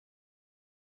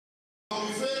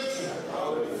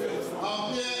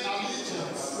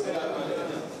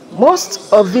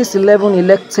Most of these 11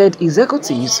 elected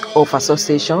executives of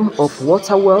Association of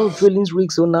Waterwell drilling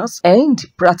rigs owners and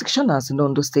practitioners in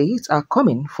Ondo State are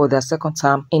coming for their second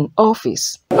term in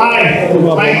office. I,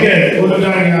 Michael the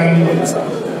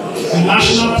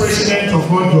National President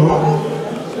of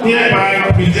Ondo,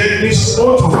 hereby present this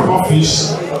oath of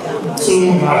office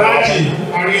to Alhaji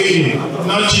Akure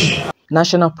Naji.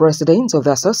 National President of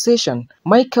the Association,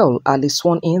 Michael, Ali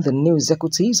sworn in the new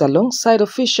executives alongside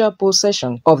official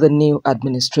possession of the new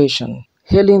administration.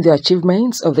 Hailing the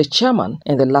achievements of the chairman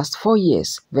in the last 4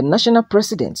 years, the national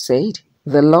president said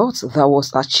the lot that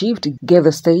was achieved gave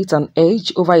the state an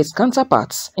edge over its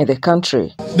counterparts in the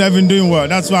country. They've been doing well,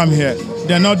 that's why I'm here.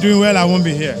 They're not doing well, I won't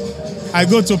be here. I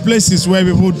go to places where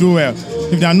people do well.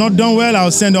 If they're not done well,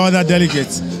 I'll send other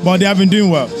delegates, but they have been doing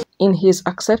well. In his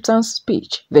acceptance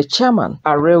speech, the chairman,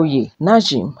 Akure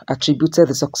Naji, attributed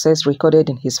the success recorded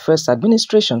in his first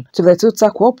administration to the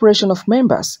total cooperation of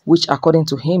members, which according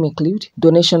to him include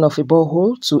donation of a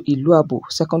borehole to Iluabu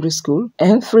Secondary School,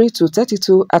 M3 to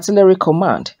 32 Artillery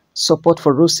Command, support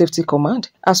for Road Safety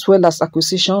Command, as well as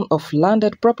acquisition of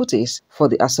landed properties for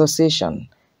the association.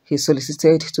 He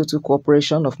solicited total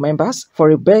cooperation of members for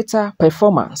a better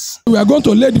performance. We are going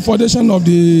to lay the foundation of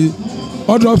the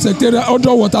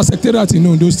Ondo Water Secretariat in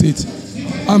Ondo State.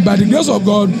 And by the grace of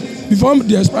God, before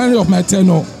the expiry of my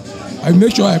tenure, I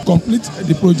make sure I complete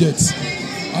the project.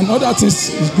 And other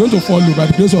things is going to follow by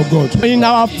the grace of God. In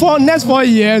our next 4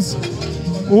 years,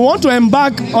 we want to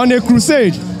embark on a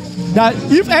crusade that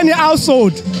if any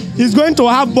household is going to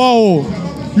have borehole,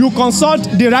 you consult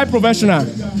the right professional.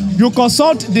 You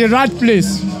consult the right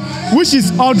place, which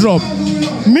is Odrop.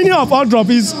 Meaning of Odrop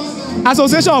is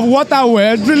Association of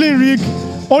Waterwell Drilling Rig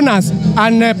Owners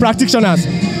and Practitioners.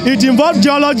 It involves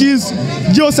geologists,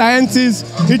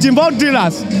 geoscientists, it involves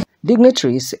drillers.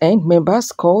 Dignitaries and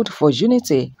members called for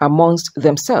unity amongst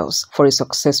themselves for a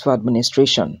successful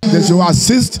administration. They should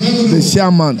assist the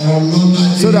chairman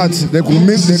so that they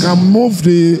can move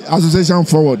the association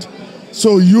forward.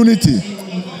 So unity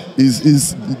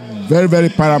is very, very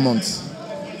paramount,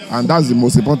 and that's the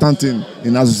most important thing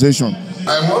in association.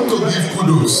 I want to give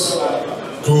kudos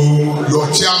to your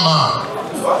chairman.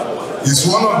 He's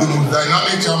one of the most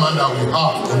dynamic chairmen that we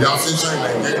have in the association in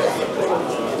Nigeria.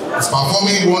 He's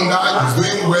performing wonder, he's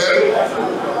doing well,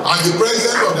 and the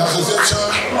president of the association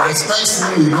respects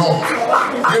him enough.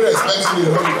 He respects him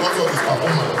enough because of his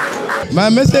performance. My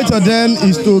message to them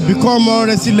is to become more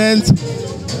resilient,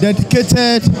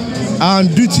 dedicated,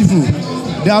 and dutiful.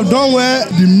 They have done well.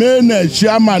 The main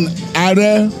chairman,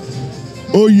 Akure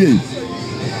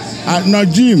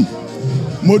Naji,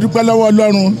 mo dúpẹ́ lọ́wọ́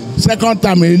Ọlọ́run, second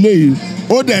time eléyìí,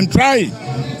 ó dem try.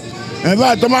 In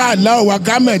fact, Thomas allow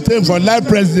waka maintain for life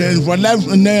president, for life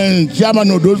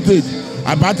chairman of Ondo State.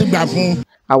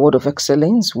 Award of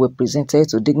Excellence were presented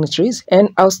to dignitaries and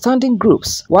outstanding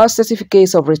groups, while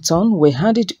certificates of return were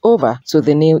handed over to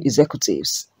the new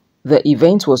executives. The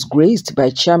event was graced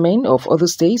by chairmen of other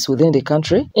states within the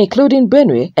country, including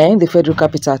Benue and the Federal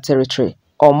Capital Territory.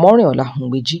 Omorinola,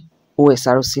 Hungbeji,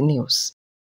 OSRC News.